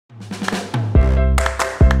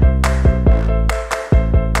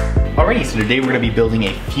Alrighty, so today we're going to be building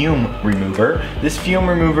a fume remover. This fume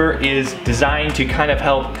remover is designed to kind of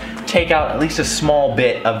help take out at least a small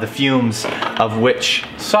bit of the fumes of which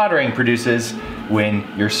soldering produces when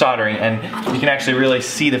you're soldering, and you can actually really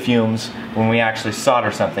see the fumes when we actually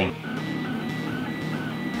solder something.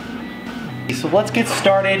 So let's get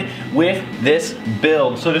started with this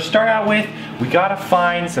build. So to start out with, we gotta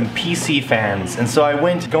find some PC fans. And so I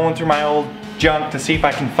went going through my old junk to see if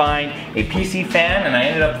I can find a PC fan, and I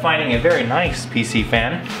ended up finding a very nice PC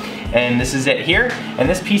fan. And this is it here. And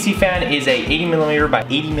this PC fan is a 80mm by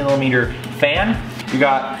 80mm fan. You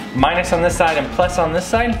got minus on this side and plus on this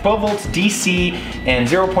side. 12 volts DC and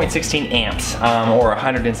 0.16 amps, or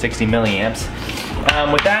 160 milliamps.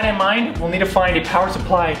 With that in mind, we'll need to find a power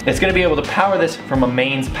supply that's gonna be able to power this from a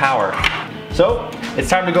mains power. So, it's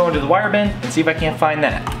time to go into the wire bin and see if I can't find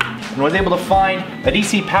that. And I was able to find a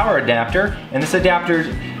DC power adapter, and this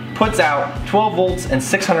adapter puts out 12 volts and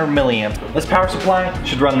 600 milliamps. This power supply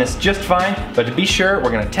should run this just fine, but to be sure,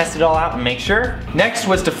 we're gonna test it all out and make sure. Next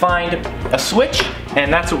was to find a switch,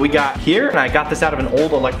 and that's what we got here. And I got this out of an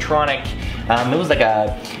old electronic, it was like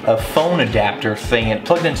a phone adapter thing. It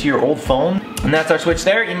plugged into your old phone, and that's our switch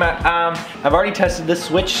there. You might, I've already tested this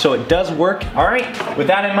switch, so it does work. All right, with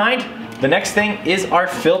that in mind, the next thing is our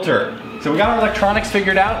filter. So we got our electronics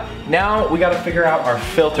figured out. Now we gotta figure out our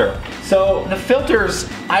filter. So the filters,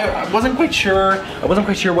 I wasn't quite sure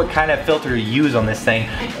what kind of filter to use on this thing.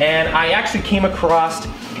 And I actually came across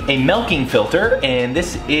a milking filter, and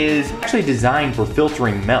this is actually designed for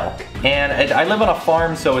filtering milk. And I live on a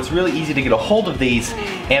farm, so it's really easy to get a hold of these.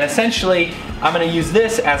 And essentially, I'm gonna use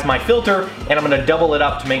this as my filter, and I'm gonna double it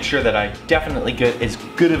up to make sure that I definitely get as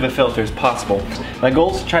good of a filter as possible. My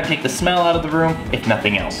goal is to try to take the smell out of the room, if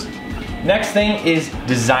nothing else. Next thing is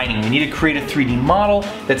designing. We need to create a 3D model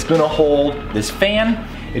that's gonna hold this fan.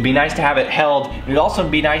 It'd be nice to have it held. It'd also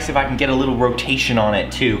be nice if I can get a little rotation on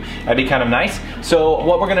it too. That'd be kind of nice. So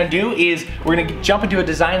what we're gonna do is we're gonna jump into a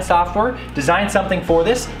design software, design something for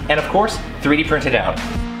this, and of course, 3D print it out.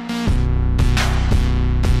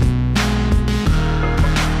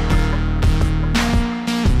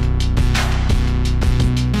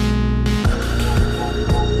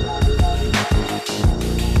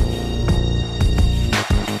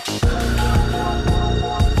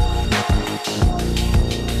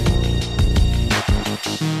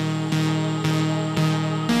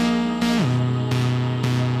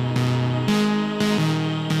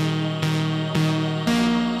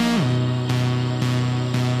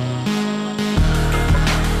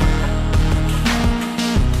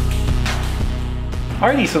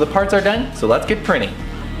 Alrighty, so the parts are done, so let's get printing.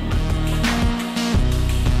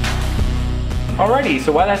 Alrighty,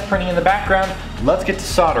 so while that's printing in the background, let's get to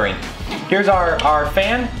soldering. Here's our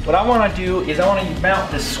fan. What I wanna do is I wanna mount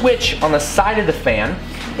the switch on the side of the fan,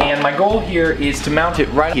 and my goal here is to mount it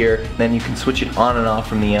right here, then you can switch it on and off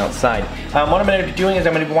from the outside. What I'm gonna be doing is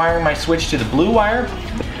I'm gonna be wiring my switch to the blue wire,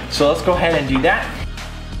 so let's go ahead and do that.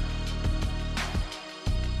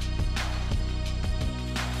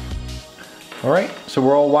 Alright, so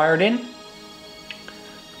we're all wired in.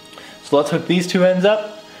 So let's hook these two ends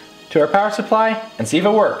up to our power supply and see if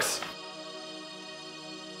it works.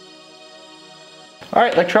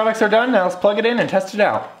 Alright, electronics are done. Now let's plug it in and test it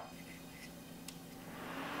out.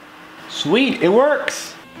 Sweet, it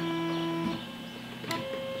works!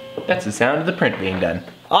 That's the sound of the print being done.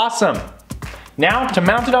 Awesome! Now to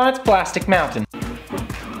mount it on its plastic mounting.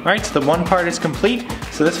 Alright, so the one part is complete.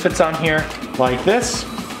 So this fits on here like this.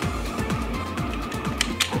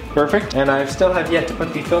 Perfect, and I still have yet to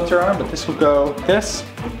put the filter on, but this will go like this.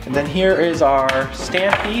 And then here is our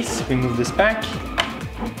stand piece. We move this back.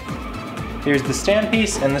 Here's the stand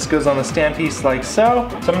piece, and this goes on the stand piece like so.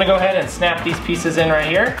 So I'm gonna go ahead and snap these pieces in right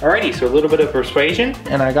here. Alrighty, so a little bit of persuasion,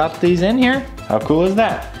 and I got these in here. How cool is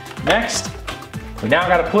that? Next, we now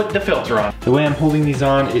gotta put the filter on. The way I'm holding these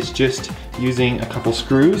on is just using a couple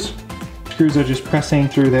screws. Screws are just pressing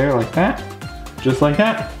through there like that, just like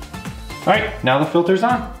that. Alright, now the filter's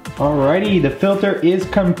on. Alrighty, the filter is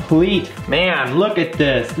complete. Man, look at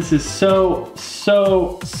this. This is so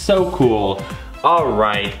cool.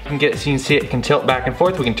 Alright, so you can see it can tilt back and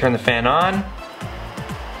forth. We can turn the fan on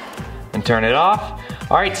and turn it off.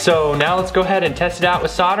 Alright, so now let's go ahead and test it out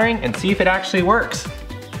with soldering and see if it actually works.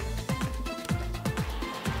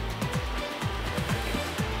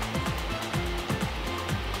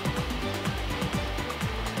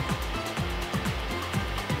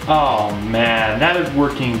 Oh man, that is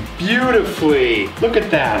working beautifully. Look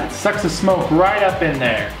at that, it sucks the smoke right up in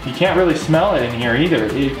there. You can't really smell it in here either.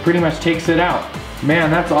 It pretty much takes it out.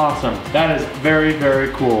 Man, that's awesome. That is very,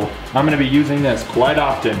 very cool. I'm gonna be using this quite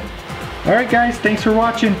often. All right, guys, thanks for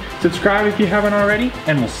watching. Subscribe if you haven't already,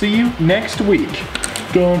 and we'll see you next week.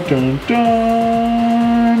 Dun, dun,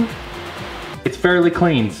 dun. It's fairly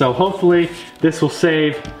clean, so hopefully this will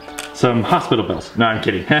save some hospital bills. No, I'm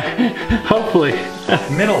kidding. Hopefully.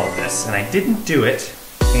 Middle of this, and I didn't do it,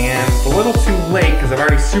 and it's a little too late because I've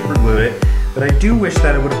already super glued it, but I do wish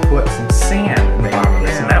that I would have put some sand in the bottom of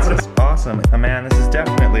this, and that would have been awesome. Oh, man, this is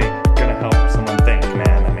definitely gonna help someone think,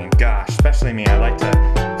 man. I mean, gosh, especially me. I like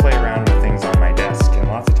to play around with things on my desk, and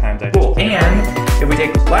lots of times I just... And if we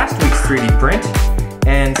take last week's 3D print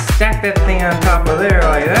and stack that thing on top of there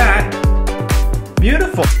like that,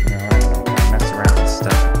 beautiful. No, I don't want to mess around with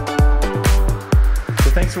stuff. So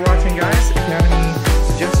thanks for watching, guys. If you have any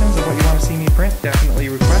suggestions of what you want to see me print, definitely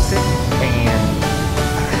request it.